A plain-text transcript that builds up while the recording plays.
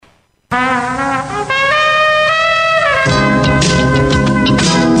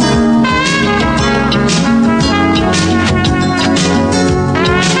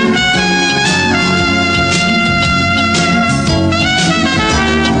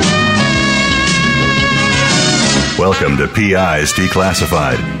Welcome to PI's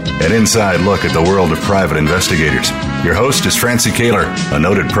Declassified, an inside look at the world of private investigators. Your host is Francie Kaler, a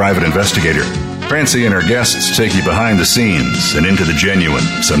noted private investigator. Francie and her guests take you behind the scenes and into the genuine,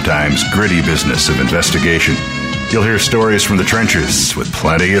 sometimes gritty business of investigation. You'll hear stories from the trenches with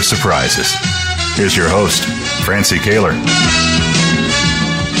plenty of surprises. Here's your host, Francie Kaler.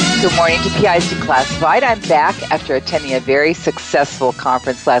 Good morning to PI's Declassified. I'm back after attending a very successful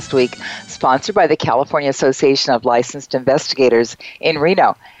conference last week, sponsored by the California Association of Licensed Investigators in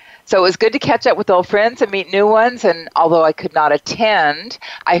Reno. So it was good to catch up with old friends and meet new ones, and although I could not attend,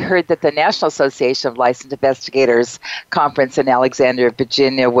 I heard that the National Association of Licensed Investigators conference in Alexandria,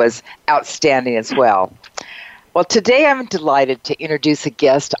 Virginia was outstanding as well. Well, today I'm delighted to introduce a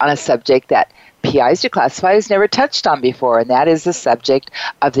guest on a subject that PI's Declassified has never touched on before, and that is the subject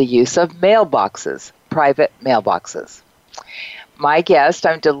of the use of mailboxes, private mailboxes. My guest,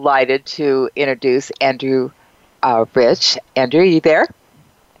 I'm delighted to introduce Andrew Rich. Andrew, are you there?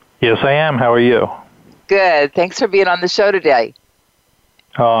 Yes, I am. How are you? Good. Thanks for being on the show today.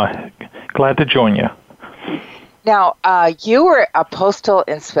 Glad to join you. Now, you were a postal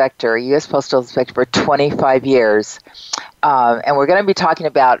inspector, a U.S. postal inspector for 25 years, and we're going to be talking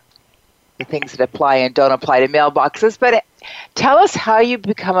about the things that apply and don't apply to mailboxes, but tell us how you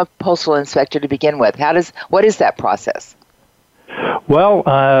become a postal inspector to begin with. What is that process? Well,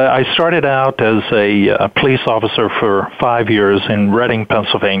 I started out as a police officer for 5 years in Reading,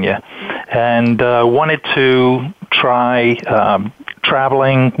 Pennsylvania, and wanted to try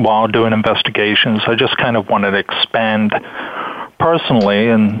traveling while doing investigations. I just kind of wanted to expand personally,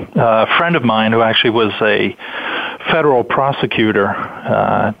 and a friend of mine who actually was a federal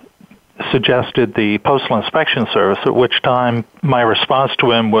prosecutor suggested the Postal Inspection Service, at which time my response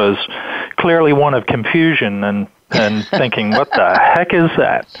to him was clearly one of confusion and thinking, what the heck is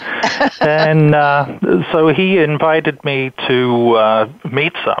that? And so he invited me to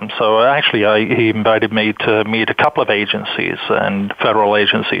meet some. So actually, he invited me to meet a couple of agencies and federal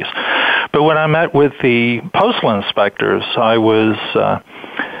agencies. But when I met with the postal inspectors, I was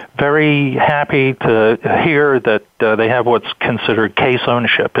very happy to hear that they have what's considered case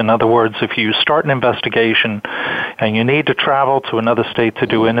ownership. In other words, if you start an investigation and you need to travel to another state to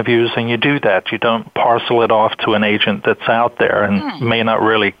do interviews, and you do that, you don't parcel it off to an agent that's out there and may not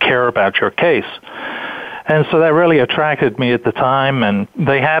really care about your case. And so that really attracted me at the time, and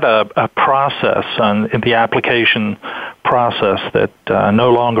they had a process in the application process that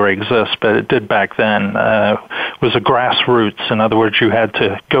no longer exists, but it did back then. It was a grassroots. In other words, you had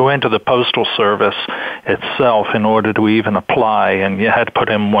to go into the Postal Service itself in order to even apply, and you had to put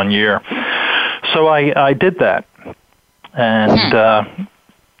in 1 year. So I did that, and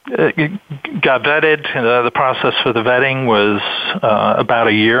got vetted. The process for the vetting was about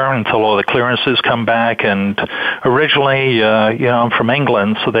a year until all the clearances come back. And originally, I'm from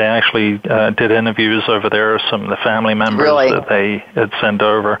England, so they actually did interviews over there. Some of the family members that they had sent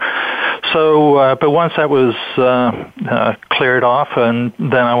over. So, but once that was cleared off, and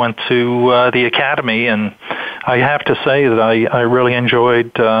then I went to the academy, and I have to say that I really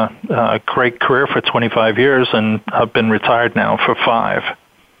enjoyed a great career for 25 years, and I've been retired now for 5.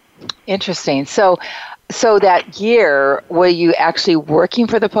 Interesting. So that year, were you actually working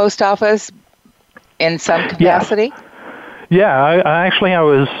for the post office in some capacity? Yeah, I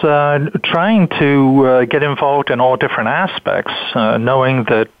was trying to get involved in all different aspects, knowing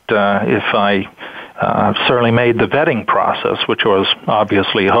that if I certainly made the vetting process, which was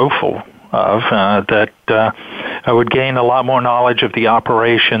obviously hopeful of, that I would gain a lot more knowledge of the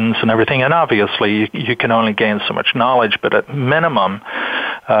operations and everything. And obviously, you can only gain so much knowledge, but at minimum,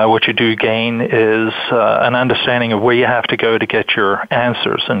 what you do gain is an understanding of where you have to go to get your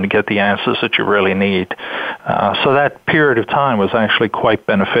answers and to get the answers that you really need. So that period of time was actually quite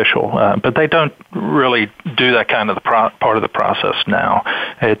beneficial. But they don't really do that kind of part of the process now.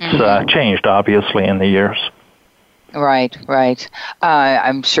 It's changed, obviously, in the years. Right.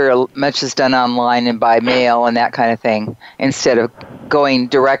 I'm sure much is done online and by mail and that kind of thing instead of going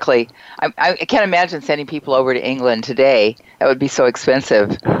directly. I can't imagine sending people over to England today. That would be so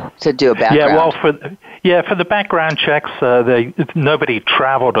expensive to do a background. For the background checks, nobody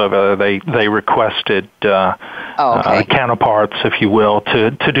traveled over. They requested counterparts, if you will,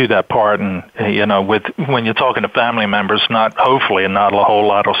 to do that part. And when you're talking to family members, hopefully not a whole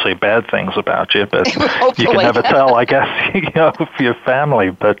lot will say bad things about you, but you can never tell, I guess, for your family.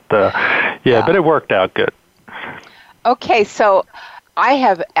 But but it worked out good. Okay, so I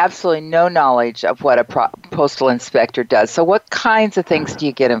have absolutely no knowledge of what a postal inspector does. So what kinds of things do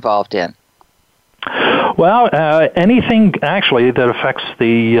you get involved in? Well, anything actually that affects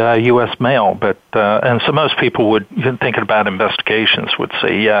the U.S. mail, but and so most people would, thinking about investigations, would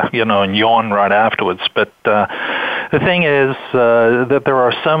say, and yawn right afterwards. But the thing is that there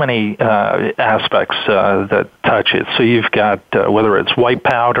are so many aspects that touch it. So you've got whether it's white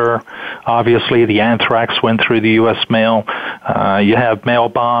powder, obviously the anthrax went through the U.S. mail. You have mail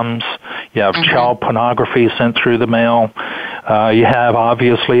bombs. You have child pornography sent through the mail. You have,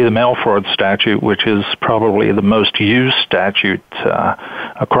 obviously, the mail fraud statute, which is probably the most used statute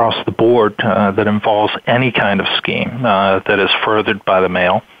across the board that involves any kind of scheme that is furthered by the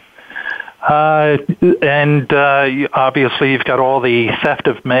mail. Obviously, you've got all the theft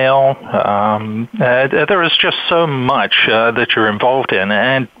of mail. There is just so much that you're involved in.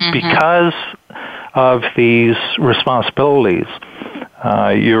 And because of these responsibilities,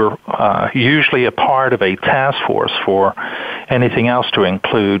 you're usually a part of a task force for anything else to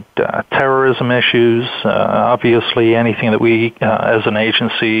include terrorism issues, obviously anything that we as an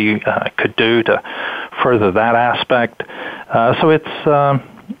agency could do to further that aspect. So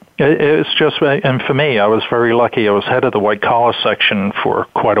it's just, and for me, I was very lucky. I was head of the white collar section for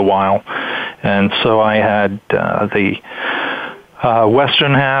quite a while, and so I had the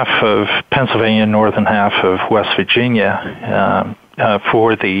western half of Pennsylvania, northern half of West Virginia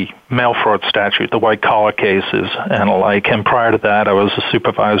for the mail fraud statute, the white collar cases, and alike. And prior to that, I was a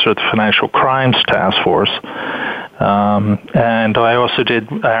supervisor at the Financial Crimes Task Force. And I also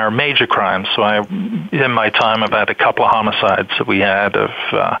did our major crimes. So in my time, I've had a couple of homicides that we had of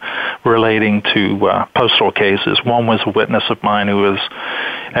relating to postal cases. One was a witness of mine who was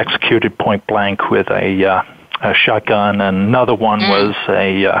executed point blank with a shotgun, and another one was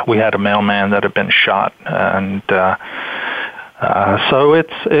we had a mailman that had been shot, and so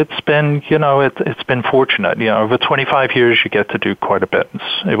it's been it's been fortunate. Over 25 years, you get to do quite a bit.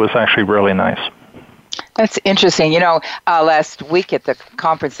 It was actually really nice. That's interesting. Last week at the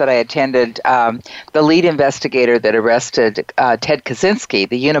conference that I attended, the lead investigator that arrested Ted Kaczynski,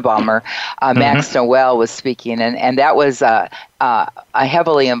 the Unabomber, Max Noel, was speaking, and that was a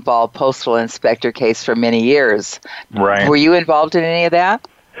heavily involved postal inspector case for many years. Right. Were you involved in any of that?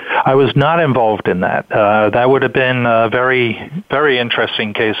 I was not involved in that. That would have been a very, very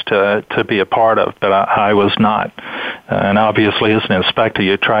interesting case to be a part of, but I was not. And obviously, as an inspector,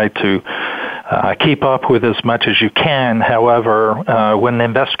 you try to keep up with as much as you can. However, when the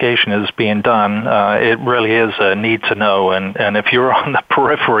investigation is being done, it really is a need to know. And if you're on the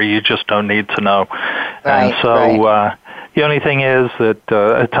periphery, you just don't need to know. Right, and so the only thing is that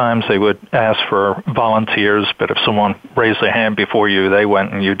at times they would ask for volunteers, but if someone raised their hand before you, they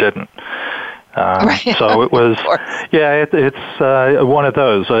went and you didn't. So it was, it's one of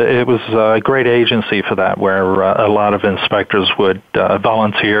those. It was a great agency for that, where a lot of inspectors would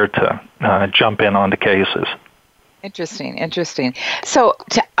volunteer to jump in on the cases. Interesting. So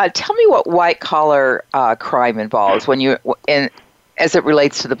tell me what white collar crime involves as it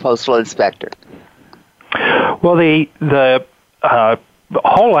relates to the postal inspector. Well, the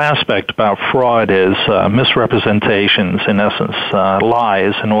whole aspect about fraud is misrepresentations, in essence,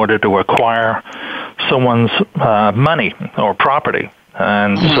 lies in order to acquire someone's money or property.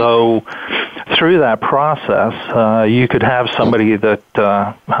 And so through that process, you could have somebody that,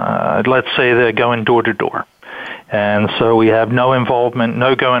 let's say they're going door to door. And so we have no involvement,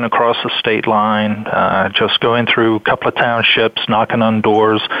 no going across the state line, just going through a couple of townships, knocking on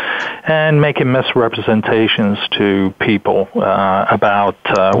doors, and making misrepresentations to people about,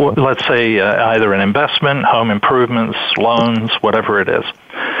 let's say, either an investment, home improvements, loans, whatever it is.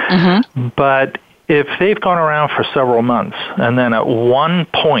 But if they've gone around for several months, and then at one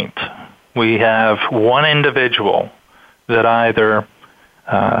point we have one individual that either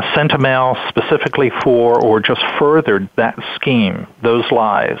sent a mail specifically for or just furthered that scheme, those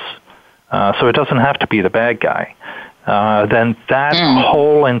lies, so it doesn't have to be the bad guy, then that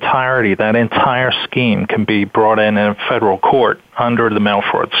whole entirety, that entire scheme can be brought in a federal court under the mail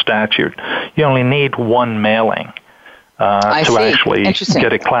fraud statute. You only need one mailing to actually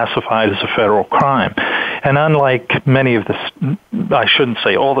get it classified as a federal crime. And unlike many of I shouldn't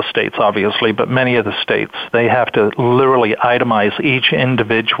say all the states, obviously, but many of the states, they have to literally itemize each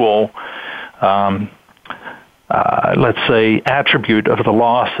individual, let's say, attribute of the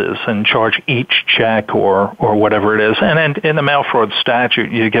losses and charge each check or whatever it is. And then in the mail fraud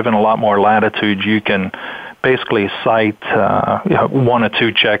statute, you're given a lot more latitude. You can basically cite one or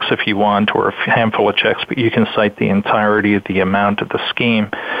two checks if you want, or a handful of checks, but you can cite the entirety of the amount of the scheme.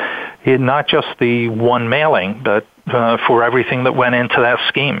 Not just the one mailing, but for everything that went into that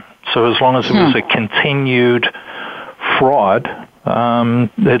scheme. So as long as it was a continued fraud,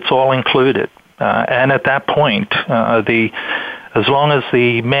 it's all included. And at that point, as long as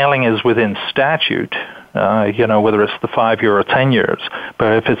the mailing is within statute, whether it's the 5 year or 10 years,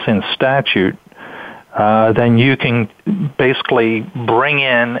 but if it's in statute, then you can basically bring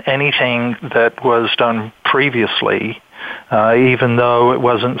in anything that was done previously, even though it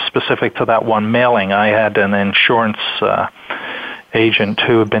wasn't specific to that one mailing. I had an insurance agent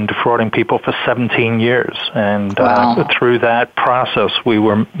who had been defrauding people for 17 years, and Wow. through that process, we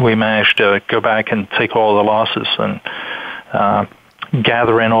managed to go back and take all the losses and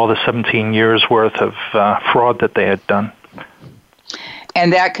gather in all the 17 years worth of fraud that they had done.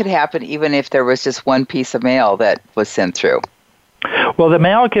 And that could happen even if there was just one piece of mail that was sent through. Well, the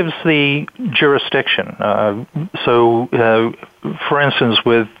mail gives the jurisdiction. For instance,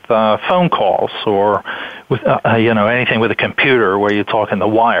 with phone calls or with anything with a computer where you're talking the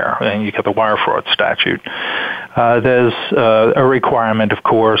wire and you get the wire fraud statute, there's a requirement, of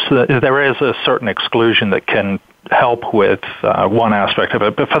course. There is a certain exclusion that can help with one aspect of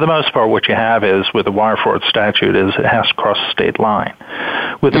it, but for the most part, what you have is with the wire fraud statute is it has to cross the state line.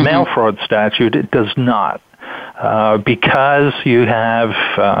 With the mail fraud statute, it does not. Because you have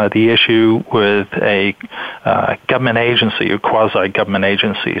the issue with a government agency, a quasi-government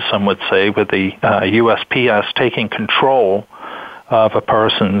agency, some would say, with the USPS taking control of a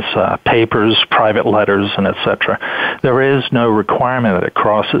person's papers, private letters, and etc. There is no requirement that it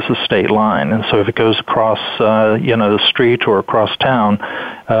crosses the state line, and so if it goes across, the street or across town,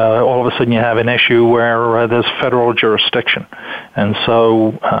 all of a sudden you have an issue where there's federal jurisdiction, and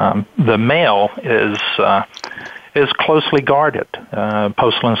so the mail is closely guarded.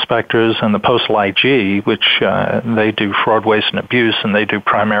 Postal inspectors and the postal IG, which they do fraud, waste, and abuse, and they do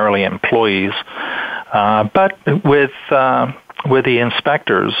primarily employees, but with the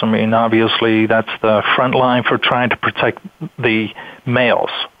inspectors, I mean, obviously that's the front line for trying to protect the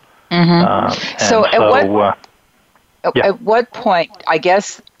mails. At what point, I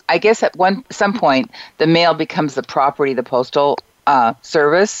guess at some point, the mail becomes the property of the postal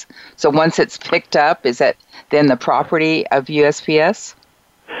service. So once it's picked up, is that then the property of USPS?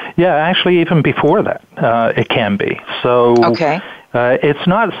 Yeah, actually, even before that, it can be. So. Okay. It's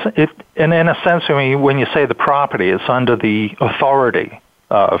not, and in a sense, I mean, when you say the property, it's under the authority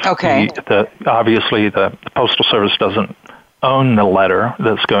of obviously the Postal Service doesn't own the letter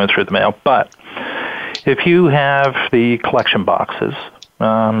that's going through the mail, but if you have the collection boxes,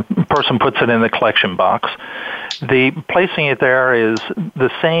 a person puts it in the collection box, the placing it there is the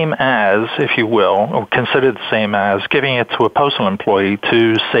same as, if you will, or considered the same as giving it to a postal employee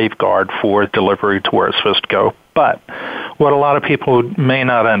to safeguard for delivery to where it's supposed to go. But what a lot of people may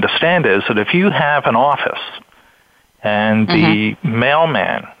not understand is that if you have an office and the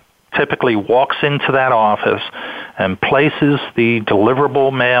mailman typically walks into that office and places the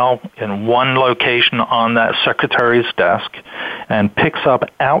deliverable mail in one location on that secretary's desk and picks up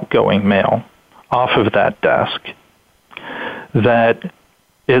outgoing mail off of that desk, that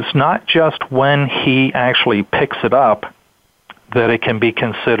it's not just when he actually picks it up that it can be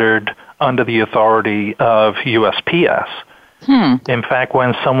considered under the authority of USPS. In fact,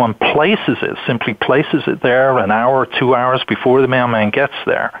 when someone simply places it there an hour or 2 hours before the mailman gets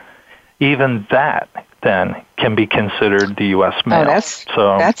there, even that then can be considered the U.S. mail.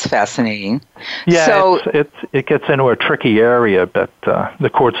 Oh, that's fascinating. Yeah, so, it gets into a tricky area, but the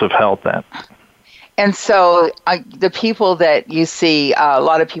courts have held that. And so the people that you see, a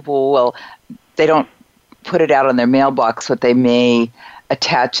lot of people they don't put it out on their mailbox, but they may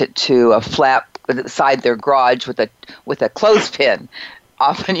attach it to a flap beside their garage with a clothespin.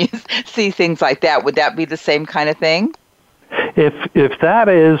 Often you see things like that. Would that be the same kind of thing? If that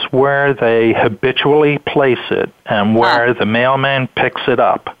is where they habitually place it and where the mailman picks it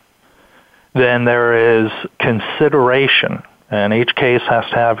up, then there is consideration, and each case has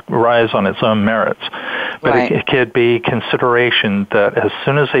to rise on its own merits. But it could be consideration that as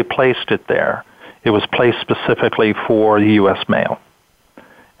soon as they placed it there, it was placed specifically for the U.S. mail.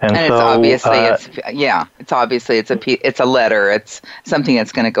 And so, it's obviously it's a letter. It's something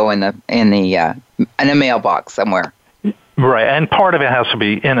that's going to go in a mailbox somewhere. Right, and part of it has to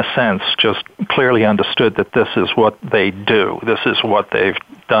be, in a sense, just clearly understood that this is what they do. This is what they've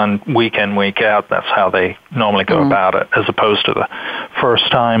done week in, week out. That's how they normally go about it, as opposed to the first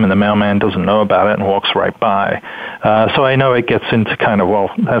time and the mailman doesn't know about it and walks right by. So I know it gets into kind of,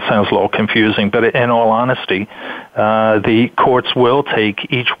 that sounds a little confusing, but in all honesty, the courts will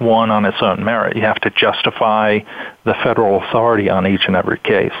take each one on its own merit. You have to justify the federal authority on each and every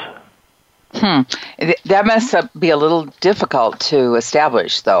case. That must be a little difficult to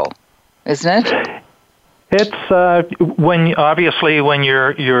establish, though, isn't it? It's when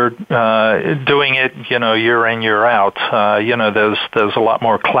you're doing it, year in, year out. There's a lot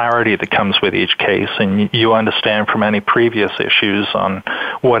more clarity that comes with each case, and you understand from any previous issues on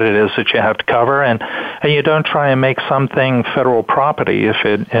what it is that you have to cover, and you don't try and make something federal property if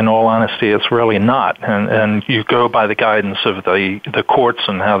in all honesty, it's really not, and you go by the guidance of the courts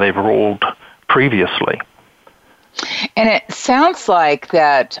and how they've ruled previously. And it sounds like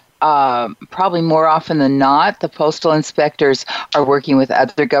that probably more often than not, the postal inspectors are working with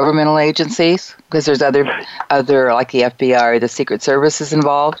other governmental agencies because there's other like the FBI or the Secret Service is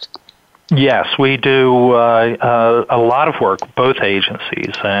involved. Yes, we do a lot of work, both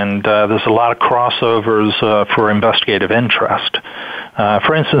agencies, and there's a lot of crossovers for investigative interest.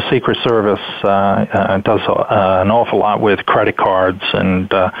 For instance, Secret Service does an awful lot with credit cards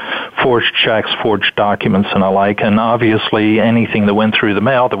and forged checks, forged documents, and the like, and obviously anything that went through the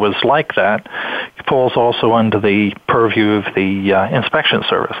mail that was like that falls also under the purview of the inspection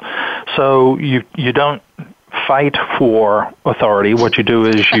service. So you don't fight for authority. What you do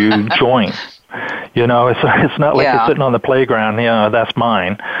is you join. It's not like you're sitting on the playground, that's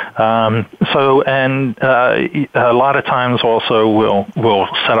mine. A lot of times also we'll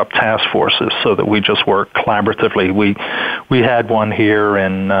set up task forces so that we just work collaboratively. We had one here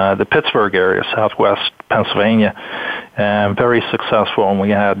in the Pittsburgh area, southwest Pennsylvania, and very successful. And we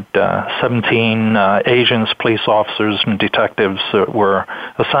had 17 agents, police officers, and detectives that were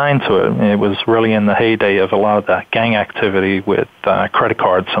assigned to it. It was really in the heyday of a lot of the gang activity with credit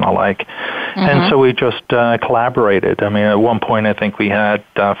cards and the like. Mm-hmm. And so we just collaborated. I mean, at one point I think we had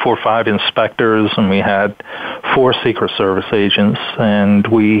 4 or 5 inspectors, and we had 4 Secret Service agents, and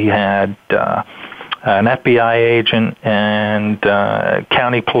we had an FBI agent and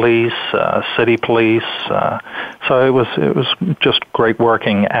county police, city police. So it was just great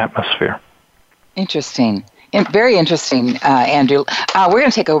working atmosphere. Interesting. Very interesting, Andrew. We're going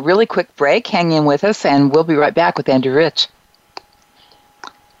to take a really quick break. Hang in with us, and we'll be right back with Andrew Rich.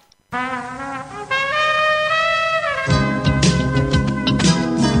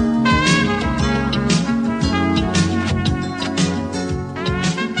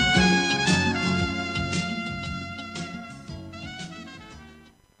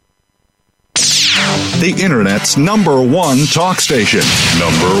 The Internet's #1 talk station.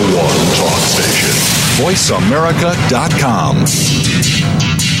 #1 talk station. VoiceAmerica.com.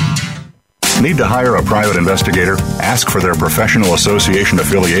 Need to hire a private investigator? Ask for their professional association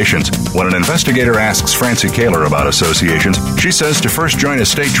affiliations. When an investigator asks Francie Kaler about associations, she says to first join a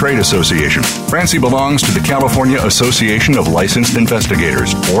state trade association. Francie belongs to the California Association of Licensed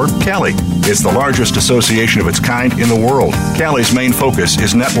Investigators, or CALI. It's the largest association of its kind in the world. CALI's main focus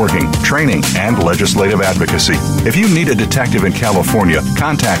is networking, training, and legislative advocacy. If you need a detective in California,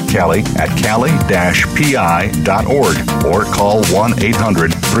 contact CALI at cali-pi.org or call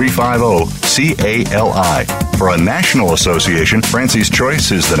 1-800-350-CALI. For a national association, Francie's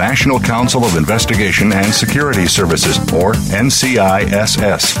choice is the National Council of Investigation and Security Services, or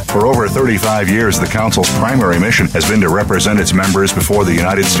NCISS. For over 35 years, the Council's primary mission has been to represent its members before the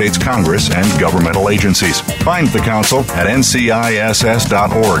United States Congress and governmental agencies. Find the Council at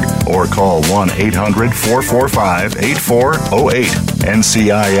nciss.org or call 1-800-445-8408.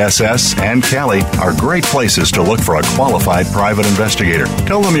 NCISS and CALI are great places to look for a qualified private investigator.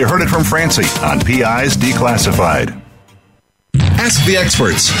 Tell them you heard it from Francie on PI's Declassified. Ask the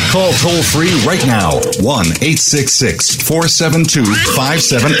experts. Call toll-free right now,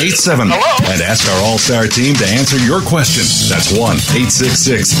 1-866-472-5787. And ask our All-Star team to answer your question. That's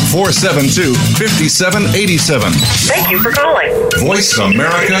 1-866-472-5787. Thank you for calling.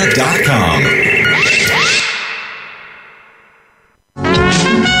 VoiceAmerica.com.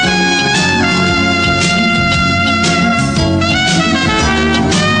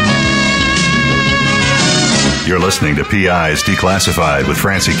 You're listening to PI's Declassified with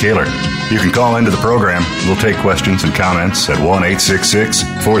Francie Kaler. You can call into the program. We'll take questions and comments at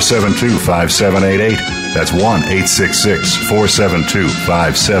 1-866-472-5788. That's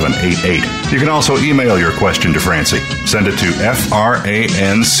 1-866-472-5788. You can also email your question to Francie. Send it to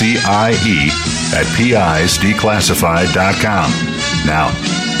francie@pisdeclassified.com. Now,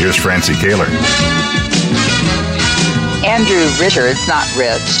 here's Francie Kaler. Andrew Richards, not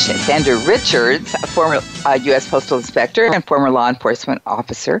Rich, it's Andrew Richards, a former U.S. Postal Inspector and former law enforcement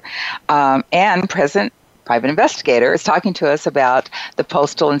officer, and present private investigator, is talking to us about the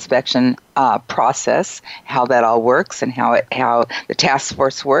postal inspection process, how that all works, and how the task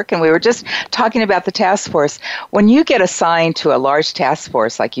force work. And we were just talking about the task force. When you get assigned to a large task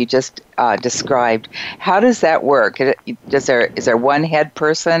force like you just described, how does that work? Is there one head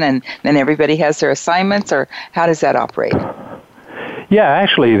person, and then everybody has their assignments, or how does that operate? Yeah,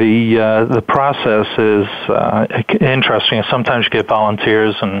 actually, the process is interesting. Sometimes you get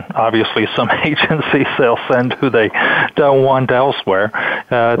volunteers, and obviously some agencies they'll send who they don't want elsewhere.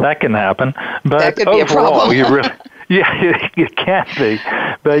 That can happen. But that could be overall, a problem. Yeah, it can be,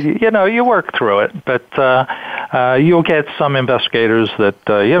 but you work through it. But you'll get some investigators that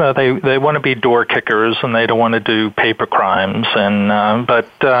they want to be door kickers and they don't want to do paper crimes. And but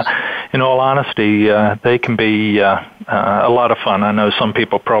in all honesty, they can be a lot of fun. I know some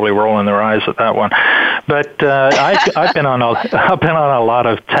people probably rolling their eyes at that one, but I've been on a lot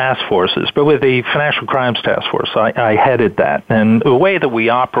of task forces. But with the Financial Crimes Task Force, I headed that, and the way that we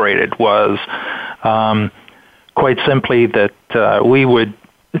operated was. Quite simply that we would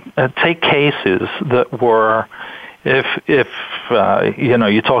take cases that were, if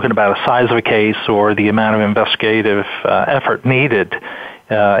you're talking about a size of a case or the amount of investigative effort needed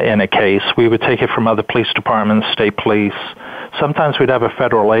in a case, we would take it from other police departments, state police. Sometimes we'd have a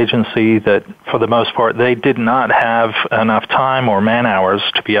federal agency that, for the most part, they did not have enough time or man hours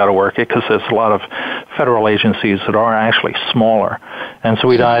to be able to work it, because there's a lot of federal agencies that are actually smaller. And so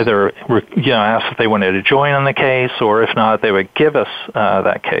we'd either ask if they wanted to join on the case, or if not, they would give us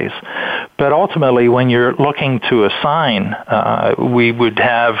that case. But ultimately, when you're looking to assign, we would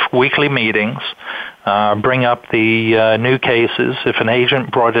have weekly meetings, bring up the new cases. If an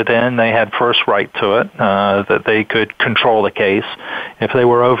agent brought it in, they had first right to it, that they could control the case. If they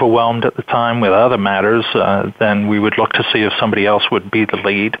were overwhelmed at the time with other matters, then we would look to see if somebody else would be the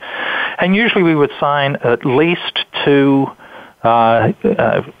lead. And usually we would assign at least 2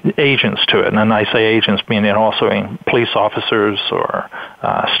 agents to it. And I say agents meaning also police officers or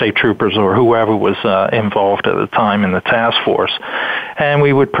state troopers or whoever was involved at the time in the task force. And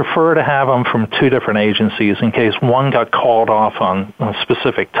we would prefer to have them from 2 different agencies in case one got called off on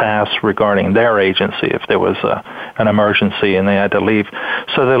specific tasks regarding their agency, if there was an emergency and they had to leave,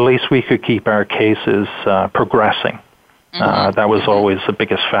 so that at least we could keep our cases progressing. That was always the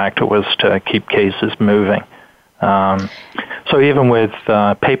biggest factor, was to keep cases moving. So even with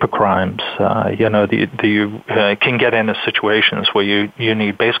paper crimes, you can get into situations where you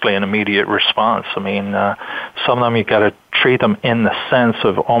need basically an immediate response. I mean, some of them you got to treat them in the sense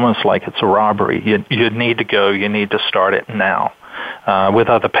of almost like it's a robbery. You need to go. You need to start it now. With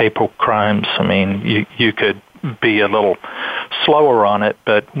other paper crimes, I mean, you could be a little slower on it,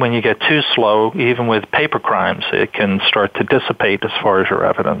 but when you get too slow, even with paper crimes, it can start to dissipate as far as your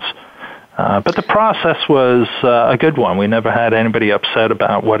evidence. But the process was a good one. We never had anybody upset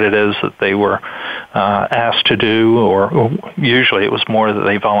about what it is that they were asked to do, or usually it was more that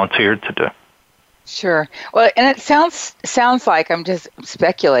they volunteered to do. Sure. Well, and it sounds like, I'm just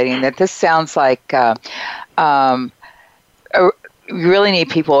speculating, that this sounds like you really need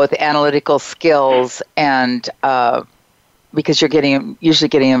people with analytical skills, and because you're usually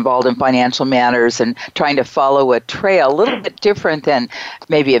getting involved in financial matters and trying to follow a trail, a little bit different than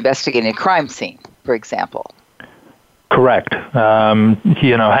maybe investigating a crime scene, for example. Correct.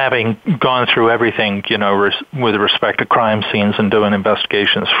 Having gone through everything, with respect to crime scenes and doing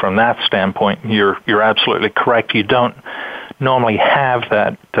investigations from that standpoint, you're absolutely correct. You don't normally have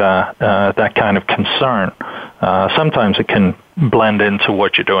that kind of concern. Sometimes it can blend into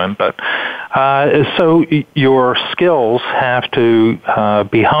what you're doing, but so your skills have to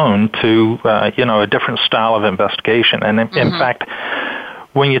be honed to a different style of investigation. And in fact,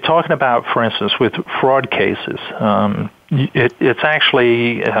 when you're talking about, for instance, with fraud cases, it's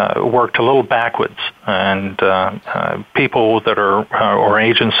actually worked a little backwards, and people that are or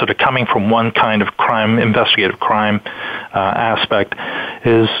agents that are coming from one kind of crime, investigative crime aspect,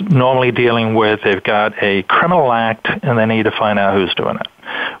 is normally dealing with, they've got a criminal act and they need to find out who's doing it.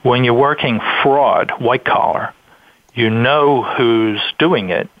 When you're working fraud, white collar, you know who's doing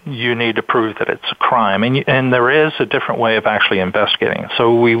it. You need to prove that it's a crime. And there is a different way of actually investigating.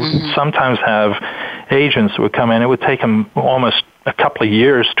 So we sometimes have agents who would come in. It would take them almost a couple of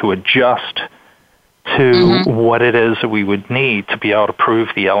years to adjust to what it is that we would need to be able to prove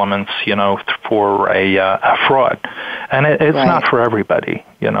the elements, for a fraud. And it's not for everybody.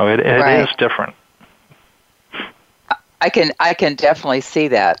 It is different. I can definitely see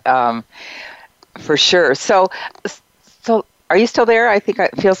that. For sure. So are you still there? I think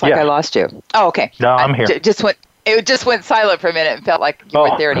it feels like I lost you. Oh, okay. No, I'm here. It just went silent for a minute and felt like you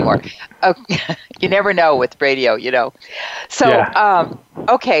weren't there anymore. Oh, you never know with radio, So, yeah.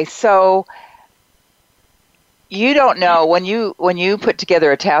 Okay, so you don't know when you put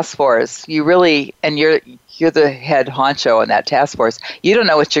together a task force, you really, and you're the head honcho in that task force. You don't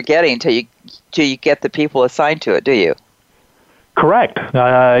know what you're getting till you get the people assigned to it, do you? Correct.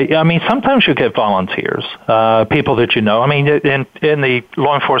 I mean, sometimes you get volunteers, people that you know. I mean, in the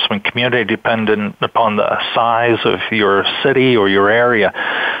law enforcement community, dependent upon the size of your city or your area,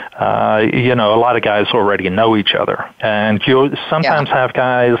 a lot of guys already know each other. And you'll sometimes have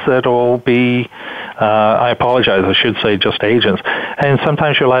guys that will be, I apologize, I should say just agents. And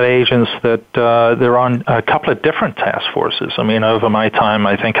sometimes you'll have agents that they're on a couple of different task forces. I mean, over my time,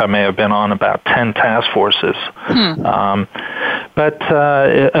 I think I may have been on about 10 task forces.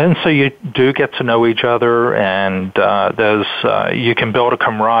 And so you do get to know each other, and you can build a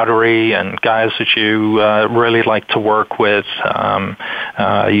camaraderie and guys that you really like to work with.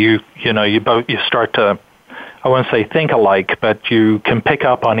 You start to, I wouldn't say think alike, but you can pick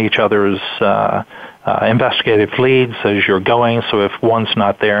up on each other's investigative leads as you're going. So if one's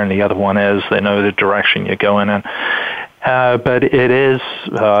not there and the other one is, they know the direction you're going in. But it is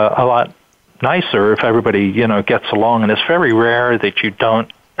a lot nicer if everybody gets along, and it's very rare that you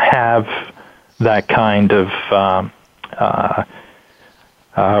don't have that kind of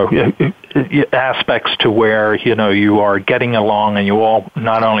aspects to where you are getting along, and you all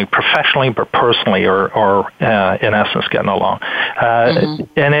not only professionally but personally are in essence getting along.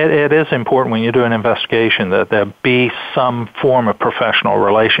 And it is important when you do an investigation that there be some form of professional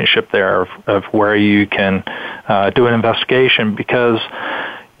relationship there of where you can do an investigation, because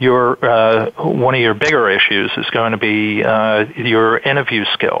one of your bigger issues is going to be your interview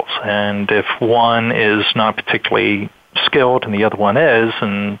skills. And if one is not particularly skilled and the other one is,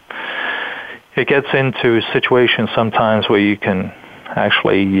 and it gets into situations sometimes where you can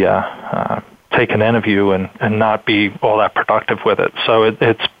actually take an interview and not be all that productive with it. So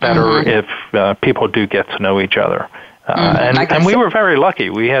it's better if people do get to know each other. And we were very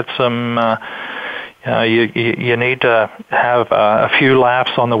lucky. We had some... You need to have a few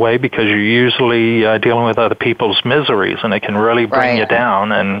laughs on the way, because you're usually dealing with other people's miseries, and it can really bring you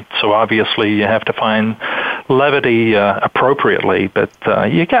down. And so obviously you have to find levity appropriately, but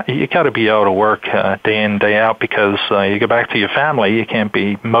you got to be able to work day in, day out, because you go back to your family, you can't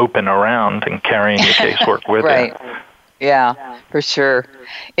be moping around and carrying your casework with you. Yeah, for sure.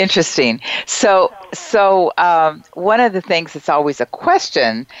 Interesting. So one of the things that's always a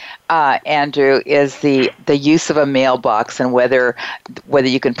question, Andrew, is the use of a mailbox, and whether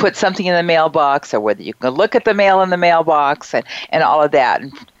you can put something in the mailbox, or whether you can look at the mail in the mailbox, and all of that.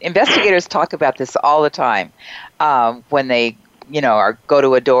 And investigators talk about this all the time when they go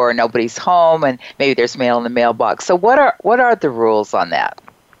to a door and nobody's home, and maybe there's mail in the mailbox. So what are the rules on that?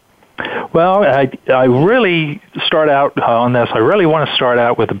 Well, I really start out on this. I really want to start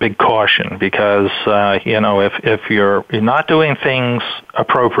out with a big caution, because if you're not doing things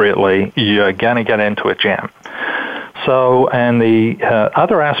appropriately, you're going to get into a jam. So, and the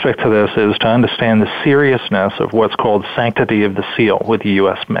other aspect to this is to understand the seriousness of what's called sanctity of the seal with the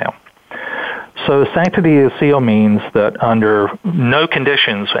U.S. mail. So the sanctity of the seal means that under no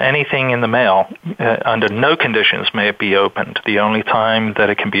conditions, anything in the mail, under no conditions may it be opened. The only time that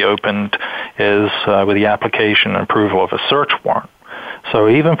it can be opened is with the application and approval of a search warrant. So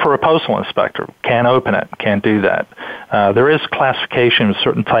even for a postal inspector, can't open it, can't do that. There is classification of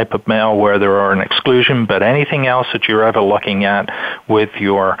certain type of mail where there are an exclusion, but anything else that you're ever looking at with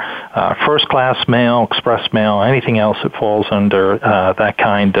your first-class mail, express mail, anything else that falls under that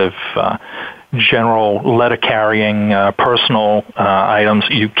kind of general letter-carrying personal items,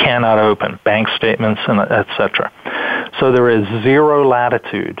 you cannot open, bank statements, and etc. So there is zero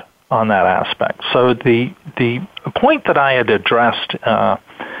latitude on that aspect. So the point that I had addressed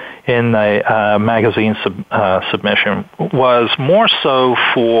in the magazine submission was more so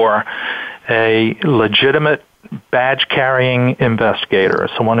for a legitimate badge-carrying investigator,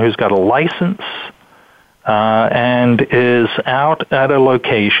 someone who's got a license and is out at a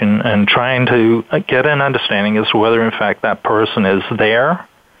location and trying to get an understanding as to whether, in fact, that person is there,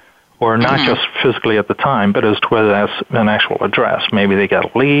 or not just physically at the time, but as to whether that's an actual address. Maybe they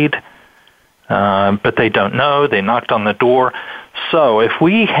got a lead, but they don't know. They knocked on the door. So if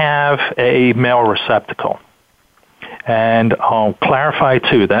we have a mail receptacle, and I'll clarify,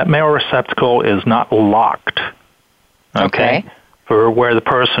 too, that mail receptacle is not locked, okay? For where the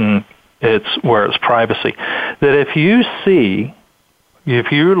person, where it's privacy. That if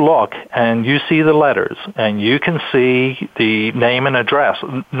you look and you see the letters and you can see the name and address,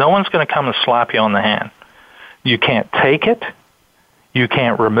 no one's going to come and slap you on the hand. You can't take it. You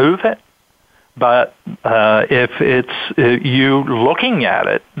can't remove it. But if it's you looking at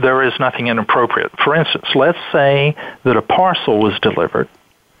it, there is nothing inappropriate. For instance, let's say that a parcel was delivered,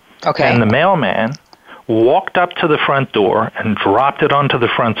 and the mailman walked up to the front door and dropped it onto the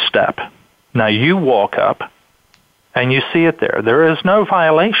front step. Now you walk up, and you see it there. There is no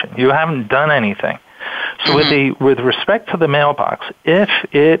violation. You haven't done anything. So with respect to the mailbox, if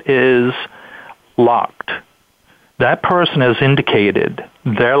it is locked, that person has indicated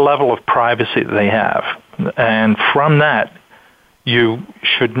their level of privacy that they have. And from that, you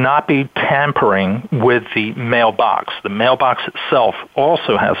should not be tampering with the mailbox. The mailbox itself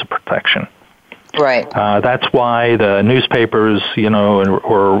also has a protection. Right. That's why the newspapers,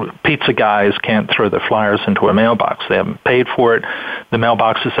 or pizza guys can't throw their flyers into a mailbox. They haven't paid for it. The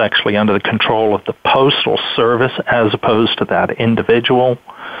mailbox is actually under the control of the Postal Service as opposed to that individual.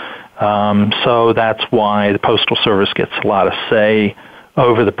 So that's why the Postal Service gets a lot of say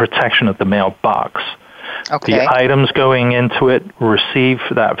over the protection of the mailbox. Okay. The items going into it receive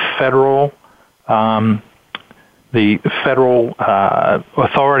that federal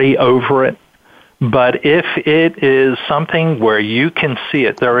authority over it. But if it is something where you can see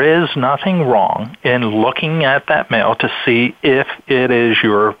it, there is nothing wrong in looking at that mail to see if it is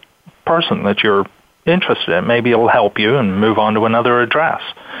your person that you're interested in. Maybe it'll help you and move on to another address.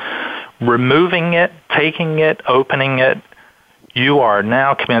 Removing it, taking it, opening it, you are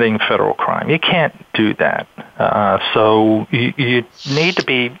now committing federal crime. You can't do that. So you need to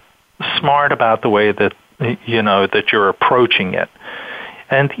be smart about the way that, that you're approaching it.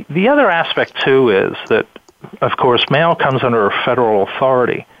 And the other aspect, too, is that, of course, mail comes under a federal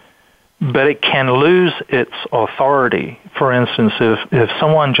authority, but it can lose its authority. For instance, if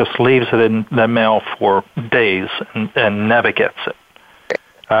someone just leaves it in the mail for days and never gets it.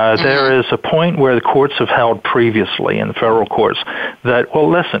 There is a point where the courts have held previously in the federal courts that, well,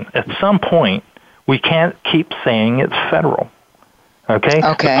 listen, at some point, we can't keep saying it's federal. Okay?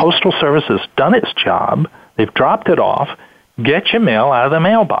 The Postal Service has done its job. They've dropped it off. Get your mail out of the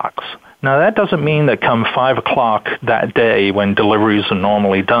mailbox. Now, that doesn't mean that come 5 o'clock that day when deliveries are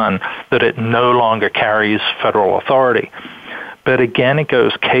normally done, that it no longer carries federal authority. But again, it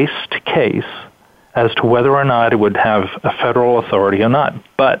goes case to case as to whether or not it would have a federal authority or not.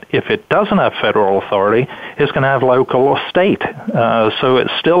 But if it doesn't have federal authority, it's going to have local or state. So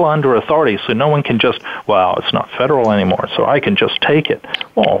it's still under authority, so no one can just, well, it's not federal anymore, so I can just take it.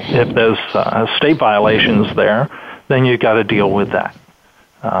 Well, if there's state violations there, then you've got to deal with that.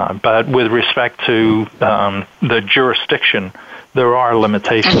 But with respect to the jurisdiction, there are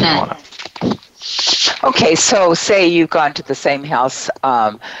limitations on it. Okay, so say you've gone to the same house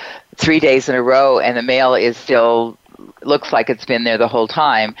 3 days in a row and the mail is still, looks like it's been there the whole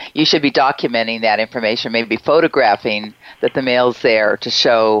time. You should be documenting that information, maybe photographing that the mail's there to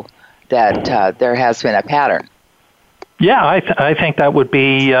show that there has been a pattern. Yeah, I think that would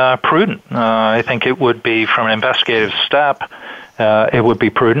be prudent. I think it would be, from an investigative step, it would be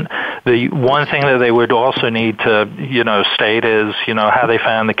prudent. The one thing that they would also need to, state is, how they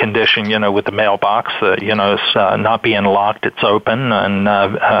found the condition, with the mailbox, it's not being locked, it's open and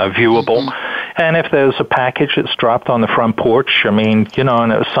viewable. And if there's a package that's dropped on the front porch, and it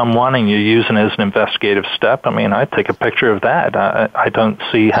was someone and you're using it as an investigative step, I'd take a picture of that. I don't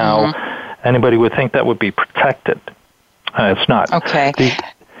see how anybody would think that would be protected. It's not. Okay.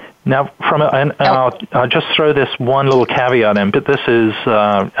 Now, I'll just throw this one little caveat in, but this is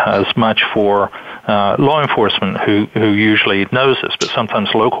as much for law enforcement who usually knows this, but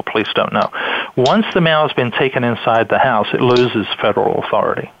sometimes local police don't know. Once the mail has been taken inside the house, it loses federal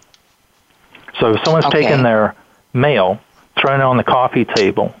authority. So if someone's taken their mail, thrown it on the coffee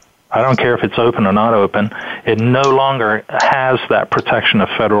table, I don't care if it's open or not open, it no longer has that protection of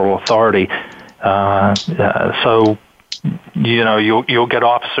federal authority. So you'll get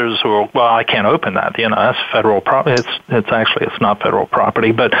officers who are, well, I can't open that. That's federal property. It's not federal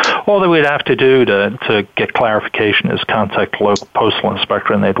property. But all that we'd have to do to get clarification is contact the local postal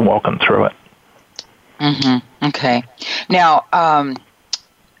inspector, and they'd walk them through it. Okay. Now,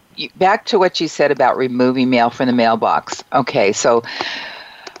 back to what you said about removing mail from the mailbox. Okay, so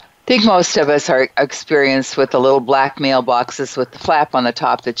I think most of us are experienced with the little black mailboxes with the flap on the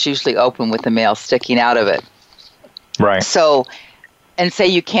top that's usually open with the mail sticking out of it. Right. So, and say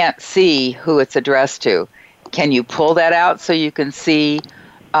you can't see who it's addressed to. Can you pull that out so you can see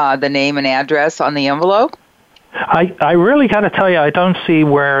the name and address on the envelope? I really got to tell you, I don't see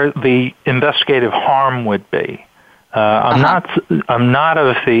where the investigative harm would be. I'm not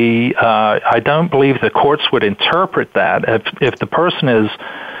of the. I don't believe the courts would interpret that if the person is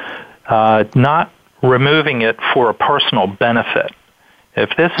not removing it for a personal benefit.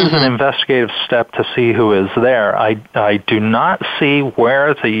 If this is an investigative step to see who is there, I do not see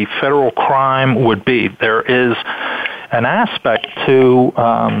where the federal crime would be. There is an aspect to,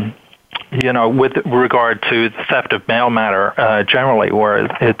 with regard to the theft of mail matter generally, where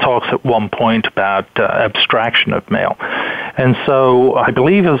it talks at one point about abstraction of mail. And so I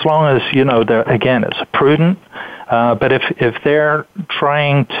believe as long as, again, it's prudent, but if they're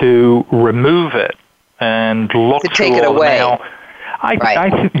trying to remove it and look through all the mail,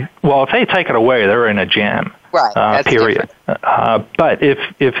 well, if they take it away, they're in a jam. Right. Period. But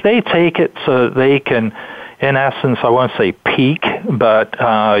if they take it so they can, in essence, I won't say peek, but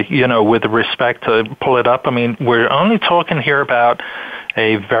with respect to pull it up, I mean, we're only talking here about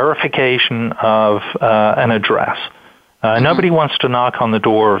a verification of an address. Nobody wants to knock on the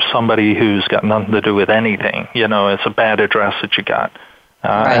door of somebody who's got nothing to do with anything. It's a bad address that you got.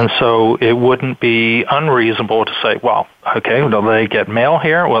 And so it wouldn't be unreasonable to say, well, okay, will they get mail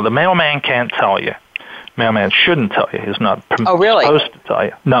here? Well, the mailman can't tell you. Mailman shouldn't tell you. He's not supposed to tell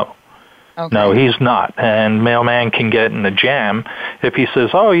you. No. Okay. No, he's not. And mailman can get in a jam if he says,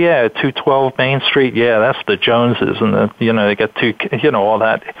 oh, yeah, 212 Main Street, yeah, that's the Joneses, and they get all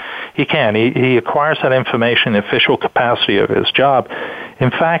that. He can. He acquires that information in the official capacity of his job.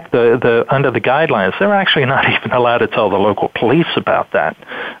 In fact, under the guidelines, they're actually not even allowed to tell the local police about that.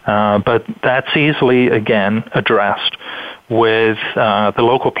 But that's easily, again, addressed with the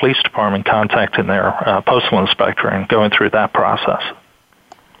local police department contacting their postal inspector and going through that process.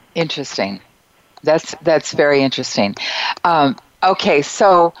 Interesting. That's very interesting. Okay,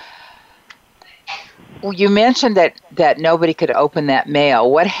 so you mentioned that nobody could open that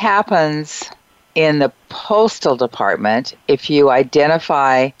mail. What happens in the postal department if you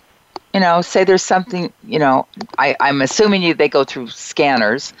identify, say there's something, I'm assuming they go through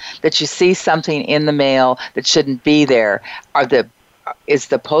scanners, that you see something in the mail that shouldn't be there. Is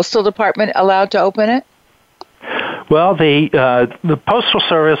the postal department allowed to open it? Well, the Postal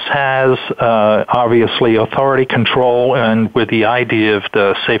Service has obviously authority control and with the idea of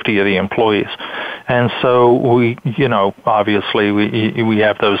the safety of the employees. And so we obviously we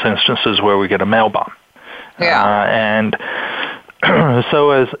have those instances where we get a mail bomb. Yeah. And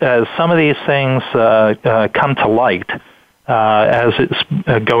so as some of these things come to light, as it's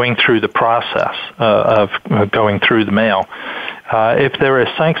going through the process of going through the mail, if there is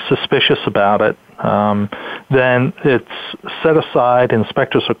something suspicious about it, then it's set aside,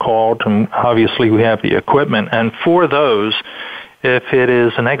 inspectors are called, and obviously we have the equipment. And for those, if it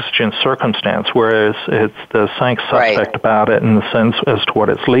is an exigent circumstance, whereas it's the suspect about it in the sense as to what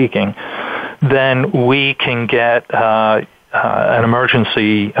it's leaking, then we can get an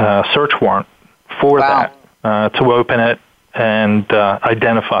emergency search warrant for that to open it and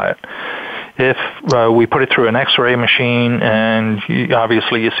identify it. If we put it through an X-ray machine and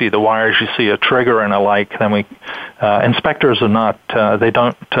obviously you see the wires, you see a trigger and a like, then inspectors are not, they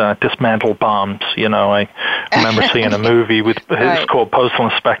don't dismantle bombs. I remember seeing a movie with, it's called Postal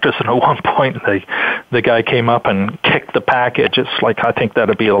Inspectors, and at one point the guy came up and kicked the package. It's like, I think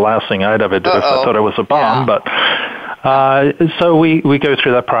that'd be the last thing I'd ever do if I thought it was a bomb, but... So we go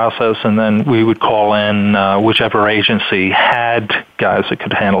through that process, and then we would call in whichever agency had guys that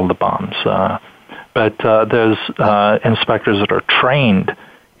could handle the bombs. But there's inspectors that are trained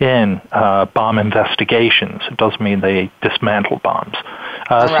in bomb investigations. It doesn't mean they dismantle bombs.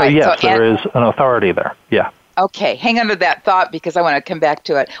 So yes, there is an authority there. Yeah. Okay, hang on to that thought because I want to come back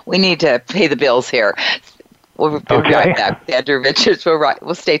to it. We need to pay the bills here. We'll be right back. Andrew Richards,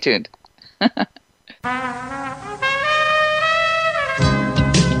 we'll stay tuned.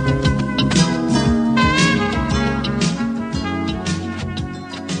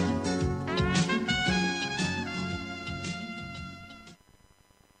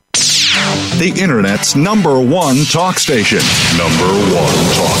 The Internet's #1 talk station.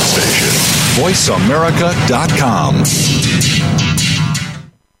 #1 talk station. VoiceAmerica.com.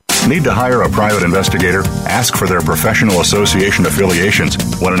 Need to hire a private investigator? Ask for their professional association affiliations.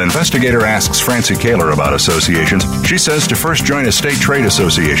 When an investigator asks Francie Kaler about associations, she says to first join a state trade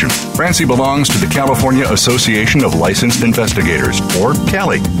association. Francie belongs to the California Association of Licensed Investigators, or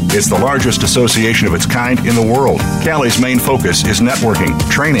CALI. It's the largest association of its kind in the world. CALI's main focus is networking,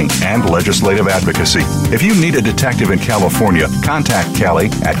 training, and legislative advocacy. If you need a detective in California, contact CALI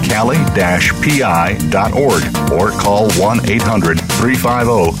at cali-pi.org or call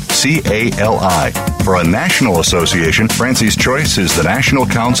 1-800-350-CALI. For a national association, Francie's choice is the National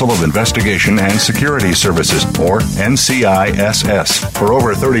Council of Investigation and Security Services, or NCISS. For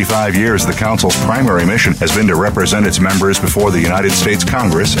over 35 years, the Council's primary mission has been to represent its members before the United States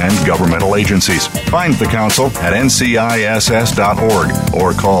Congress and governmental agencies. Find the Council at nciss.org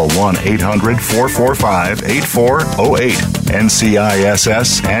or call 1-800-445-8408.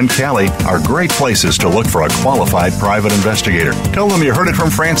 NCISS and Cali are great places to look for a qualified private investigator. Tell them you heard it from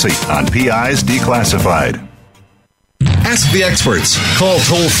Francie on PI's Declassified. Ask the experts. Call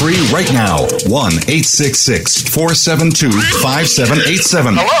toll-free right now, 1-866-472-5787.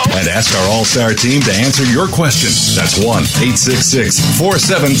 And ask our All-Star team to answer your question. That's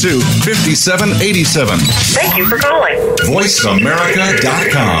 1-866-472-5787. Thank you for calling.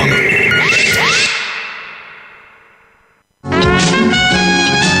 VoiceAmerica.com.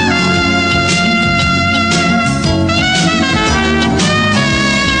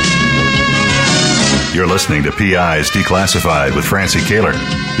 You're listening to PI's Declassified with Francie Kaler.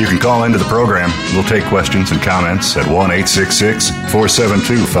 You can call into the program. We'll take questions and comments at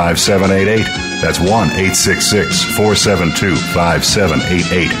 1-866-472-5788. That's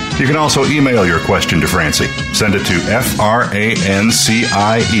 1-866-472-5788. You can also email your question to Francie. Send it to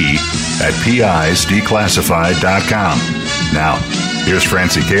francie@pisdeclassified.com. Now, here's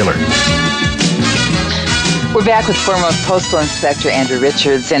Francie Kaler. We're back with former Postal Inspector Andrew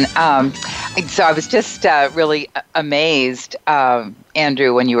Richards, and so I was just really amazed,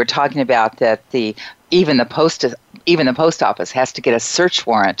 Andrew, when you were talking about that even the post office has to get a search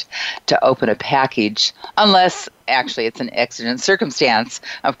warrant to open a package, unless actually it's an exigent circumstance,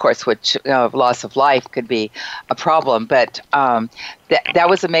 of course, which loss of life could be a problem. But that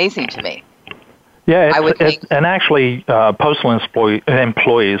was amazing to me. Yeah, and actually, postal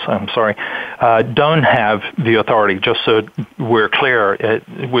employees, don't have the authority. Just so we're clear,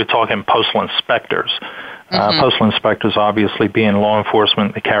 we're talking postal inspectors. Postal inspectors, obviously, being law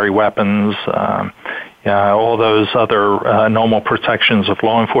enforcement, they carry weapons, all those other normal protections of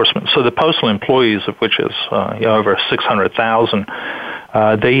law enforcement. So the postal employees, of which is over 600,000,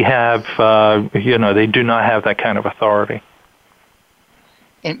 they have, they do not have that kind of authority.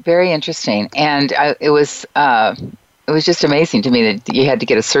 Very interesting, and it was just amazing to me that you had to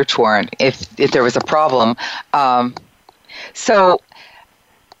get a search warrant if there was a problem. So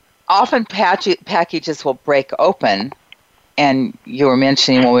often packages will break open, and you were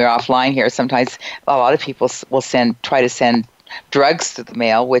mentioning when we were offline here, sometimes a lot of people will try to send drugs through the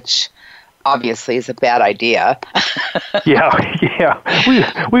mail, which obviously is a bad idea. Yeah.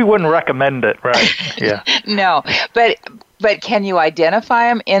 We wouldn't recommend it, right? Yeah. No, but can you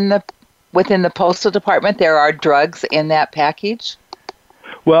identify them within the postal department? There are drugs in that package?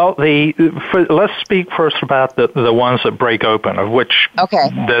 Well, let's speak first about the ones that break open, of which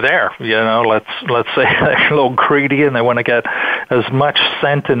they're there. Let's say they're a little greedy and they want to get as much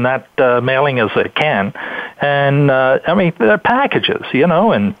sent in that mailing as they can. And they're packages,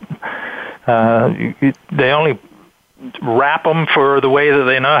 and they only wrap them for the way that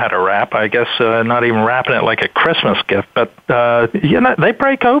they know how to wrap. I guess not even wrapping it like a Christmas gift, but they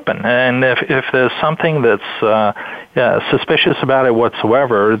break open. And if there's something that's suspicious about it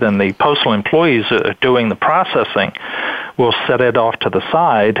whatsoever, then the postal employees doing the processing will set it off to the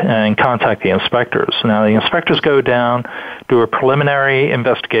side and contact the inspectors. Now, the inspectors go down, do a preliminary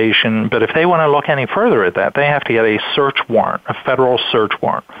investigation, but if they want to look any further at that, they have to get a search warrant, a federal search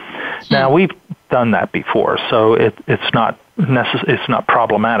warrant. Now, we've done that before, so it's not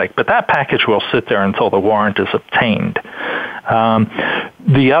problematic. But that package will sit there until the warrant is obtained.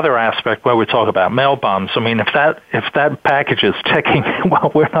 The other aspect, where we talk about mail bombs, if that package is ticking,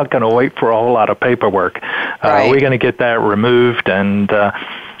 well, we're not going to wait for a whole lot of paperwork. Right. We're going to get that removed and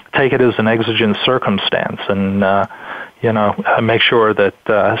take it as an exigent circumstance, and make sure that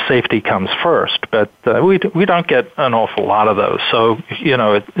safety comes first. But we don't get an awful lot of those, so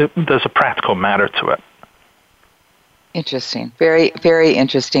there's a practical matter to it. Interesting, very, very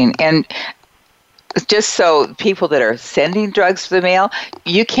interesting. And just so people that are sending drugs through the mail,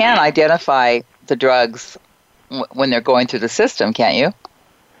 you can identify the drugs when they're going through the system, can't you?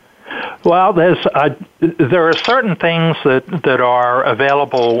 Well, there are certain things that are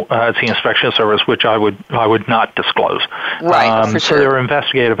available to the inspection service which I would not disclose. Right, for sure. So there are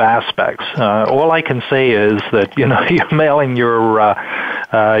investigative aspects. All I can say is that you're mailing your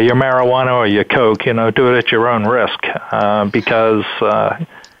marijuana or your coke. Do it at your own risk because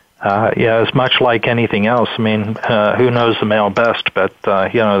it's much like anything else. Who knows the mail best? But the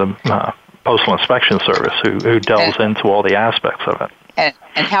Postal Inspection Service who delves into all the aspects of it. And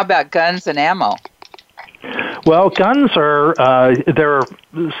how about guns and ammo? Well, guns are, there are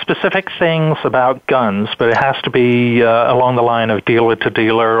specific things about guns, but it has to be along the line of dealer to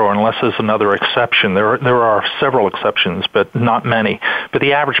dealer, or unless there's another exception. There are several exceptions, but not many. But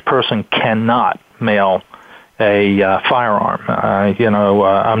the average person cannot mail a firearm.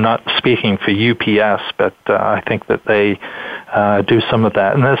 I'm not speaking for UPS, but I think that they do some of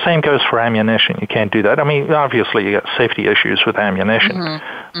that. And the same goes for ammunition. You can't do that. I mean, obviously, you got safety issues with ammunition.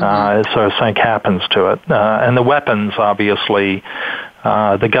 So something happens to it. And the weapons, obviously,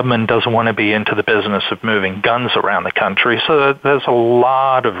 the government doesn't want to be into the business of moving guns around the country. So there's a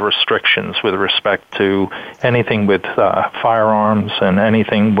lot of restrictions with respect to anything with firearms and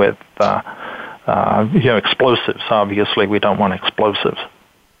anything with explosives. Obviously, we don't want explosives.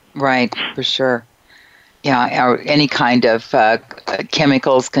 Right, for sure. Yeah, or any kind of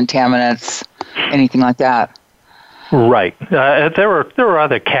chemicals, contaminants, anything like that. Right. There are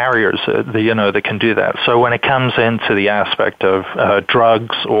other carriers that can do that. So when it comes into the aspect of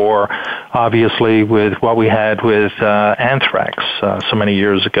drugs, or obviously with what we had with anthrax so many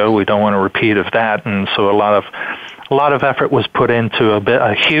years ago, we don't want a repeat of that, and so a lot of effort was put into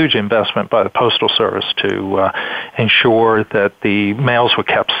a huge investment by the Postal Service to ensure that the mails were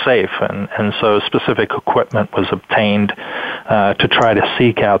kept safe, and so specific equipment was obtained to try to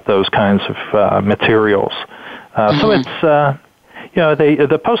seek out those kinds of materials. So it's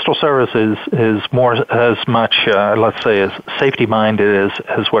the Postal Service is more as much let's say as safety minded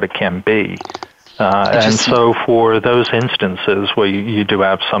as what it can be. And so for those instances where you do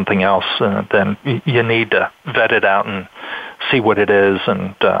have something else, then you need to vet it out and see what it is.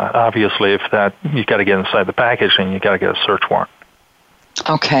 And obviously, if that, you got to get inside the package and you got to get a search warrant.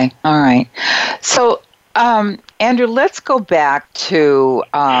 Okay. All right. So, Andrew, let's go back to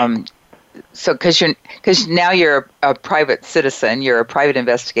because now you're a private citizen, you're a private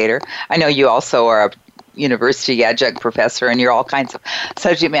investigator. I know you also are a university adjunct professor, and you're all kinds of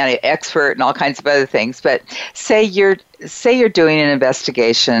subject matter expert and all kinds of other things. But say you're doing an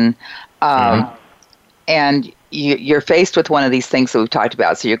investigation, and you're faced with one of these things that we've talked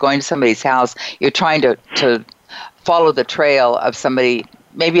about. So you're going to somebody's house, you're trying to follow the trail of somebody.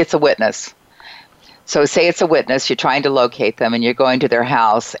 Maybe it's a witness. So say it's a witness, you're trying to locate them, and you're going to their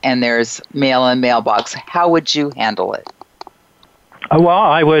house, and there's mail in mailbox. How would you handle it? Well,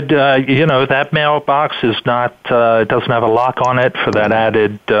 I would, that mailbox is not, doesn't have a lock on it for that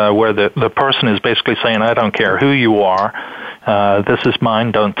added, where the person is basically saying, I don't care who you are, this is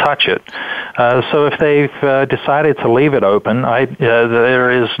mine, don't touch it. So if they've decided to leave it open,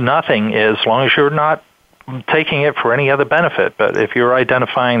 there is nothing, as long as you're not taking it for any other benefit, but if you're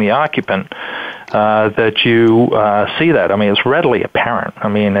identifying the occupant, that you see that. I mean, it's readily apparent. I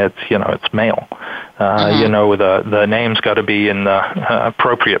mean, it's mail. The name's got to be in the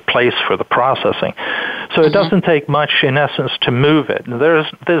appropriate place for the processing. So it doesn't take much, in essence, to move it.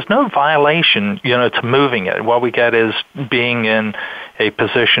 There's no violation, to moving it. What we get is being in a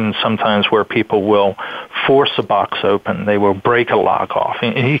position sometimes where people will force a box open. They will break a lock off,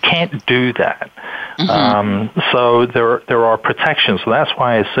 and you can't do that. So there are protections. So that's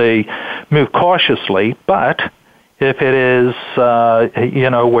why I say move cautiously. But if it is,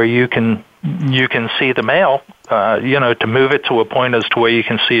 where you can see the mail, to move it to a point as to where you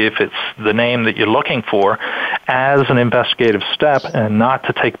can see if it's the name that you're looking for as an investigative step and not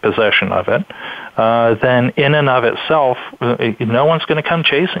to take possession of it, then in and of itself, no one's going to come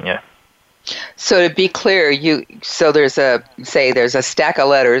chasing you. So to be clear, there's a stack of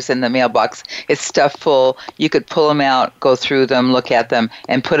letters in the mailbox. It's stuffed full. You could pull them out, go through them, look at them,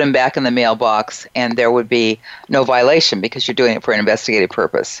 and put them back in the mailbox, and there would be no violation because you're doing it for an investigative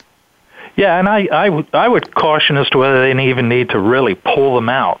purpose. Yeah, and I would caution as to whether they even need to really pull them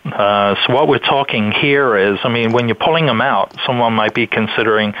out. So what we're talking here is, I mean, when you're pulling them out, someone might be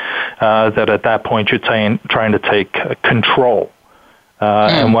considering that at that point you're trying to take control.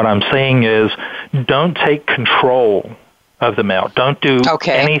 And what I'm saying is, don't take control of the mail. Don't do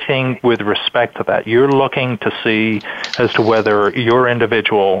anything with respect to that. You're looking to see as to whether your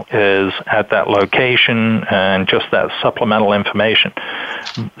individual is at that location and just that supplemental information.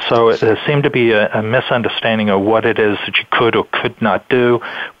 So there seemed to be a misunderstanding of what it is that you could or could not do,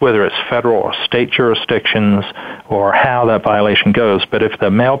 whether it's federal or state jurisdictions or how that violation goes. But if the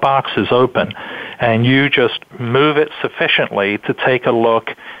mailbox is open and you just move it sufficiently to take a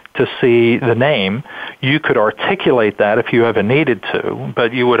look to see the name, you could articulate that if you ever needed to,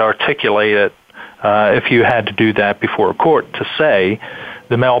 but you would articulate it if you had to do that before a court to say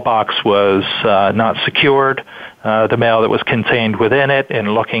the mailbox was not secured, the mail that was contained within it,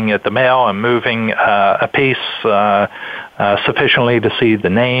 and looking at the mail and moving a piece sufficiently to see the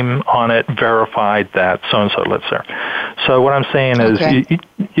name on it, verified that so-and-so lives there. So what I'm saying is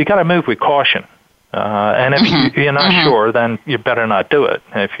you got to move with caution. And if you're not sure, then you better not do it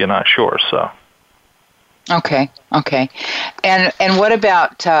if you're not sure. So. Okay. And what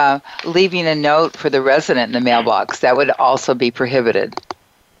about leaving a note for the resident in the mailbox? That would also be prohibited.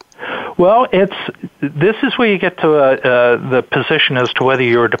 Well, this is where you get to the position as to whether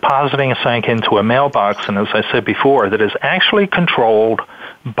you're depositing something into a mailbox, and as I said before, that is actually controlled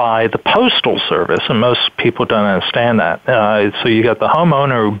by the Postal Service, and most people don't understand that. So you got the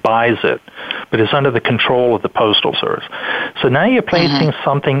homeowner who buys it, but it's under the control of the Postal Service. So now you're placing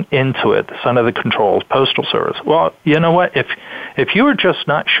something into it that's under the control of the Postal Service. Well, you know what? If you are just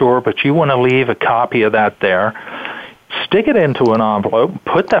not sure, but you want to leave a copy of that there, stick it into an envelope,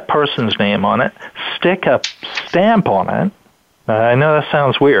 put that person's name on it, stick a stamp on it. I know that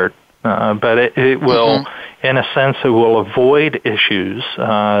sounds weird, but it will, in a sense, it will avoid issues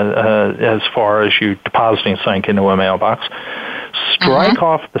as far as you depositing something into a mailbox. Strike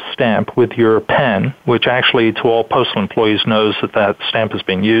off the stamp with your pen, which actually to all postal employees knows that stamp is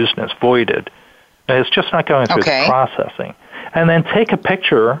being used and it's voided. It's just not going through the processing. And then take a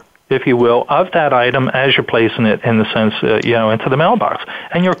picture, if you will, of that item as you're placing it in the sense, into the mailbox.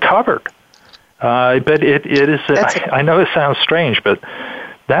 And you're covered. But it is, I know it sounds strange, but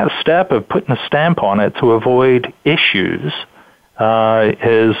that step of putting a stamp on it to avoid issues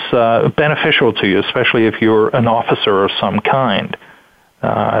is beneficial to you, especially if you're an officer of some kind.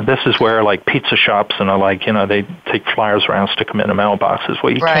 This is where, like, pizza shops and they take flyers around, stick them in the mailboxes.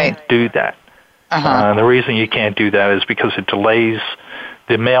 Well, you can't do that. The reason you can't do that is because it delays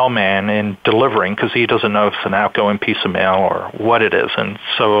the mailman in delivering, because he doesn't know if it's an outgoing piece of mail or what it is, and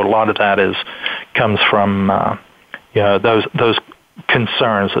so a lot of that comes from those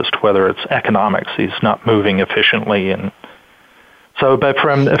concerns as to whether it's economics. He's not moving efficiently, and so. But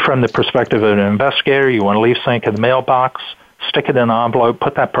from the perspective of an investigator, you want to leave something in the mailbox, stick it in an envelope,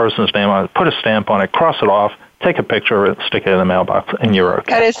 put that person's name on it, put a stamp on it, cross it off, take a picture of it, stick it in the mailbox, and you're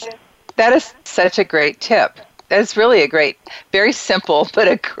okay. That is such a great tip. That's really a great, very simple, but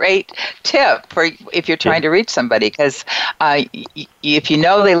a great tip for if you're trying to reach somebody. Because if you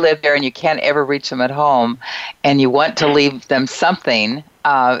know they live there and you can't ever reach them at home, and you want to leave them something,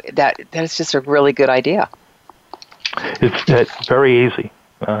 that is just a really good idea. It's very easy.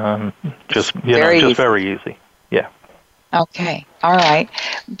 Just very easy. Yeah. Okay. All right.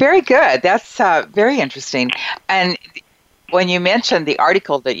 Very good. That's very interesting. And when you mentioned the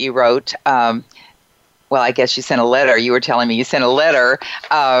article that you wrote. Well, I guess you sent a letter. You were telling me you sent a letter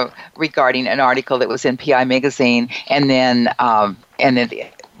regarding an article that was in PI Magazine, and then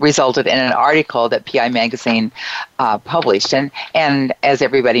it resulted in an article that PI Magazine published. And as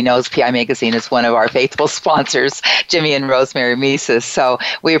everybody knows, PI Magazine is one of our faithful sponsors, Jimmy and Rosemary Mises. So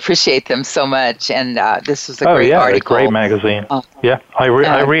we appreciate them so much. And this was a great article. A great magazine. I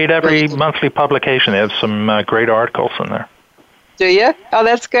read every monthly publication. They have some great articles in there. Do you? Oh,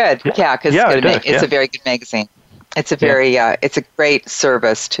 that's good. Yeah, because it's a very good magazine. It's a very it's a great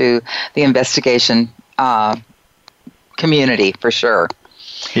service to the investigation community for sure.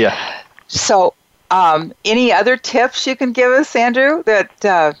 Yeah. So, any other tips you can give us, Andrew, that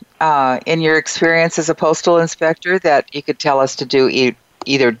in your experience as a postal inspector that you could tell us to do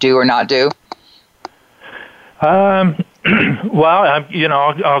either do or not do? Well,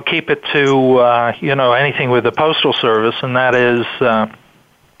 I'll keep it to, anything with the Postal Service, and that is,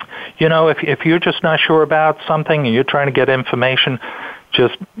 if you're just not sure about something and you're trying to get information,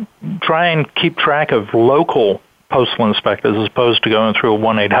 just try and keep track of local postal inspectors as opposed to going through a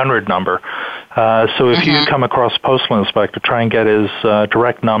 1-800 number. So if you come across a postal inspector, try and get his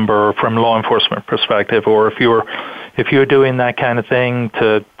direct number from law enforcement perspective, or if you're doing that kind of thing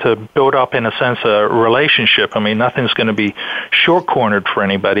to build up, in a sense, a relationship. I mean, nothing's going to be short-cornered for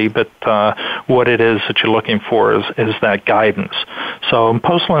anybody, but what it is that you're looking for is that guidance. So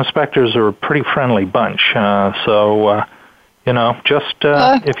postal inspectors are a pretty friendly bunch. If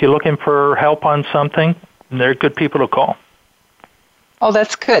you're looking for help on something, they're good people to call. Oh,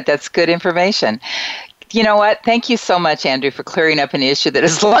 that's good. That's good information. You know what? Thank you so much, Andrew, for clearing up an issue that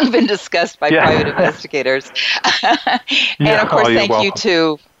has long been discussed by private investigators. And, of course, thank you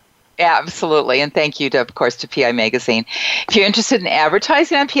to... Yeah, absolutely. And thank you, of course, to PI Magazine. If you're interested in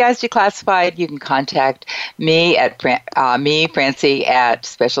advertising on PI's Declassified, you can contact me at Francie, at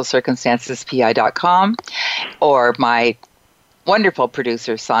specialcircumstancespi.com, or my wonderful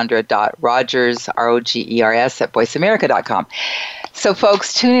producer, Sandra.Rogers, Rogers, at voiceamerica.com. So,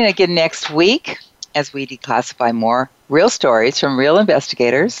 folks, tune in again next week as we declassify more real stories from real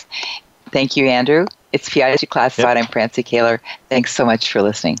investigators. Thank you, Andrew. It's PI Declassified. I'm Francie Kaler. Thanks so much for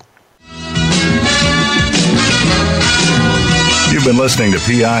listening. You've been listening to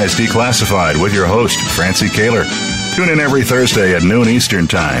PI's Declassified with your host, Francie Kaler. Tune in every Thursday at noon Eastern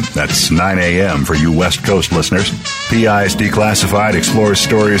Time. That's 9 a.m. for you West Coast listeners. PI's Declassified explores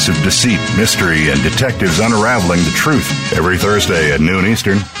stories of deceit, mystery, and detectives unraveling the truth. Every Thursday at noon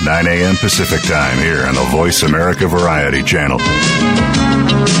Eastern, 9 a.m. Pacific Time here on the Voice America Variety Channel.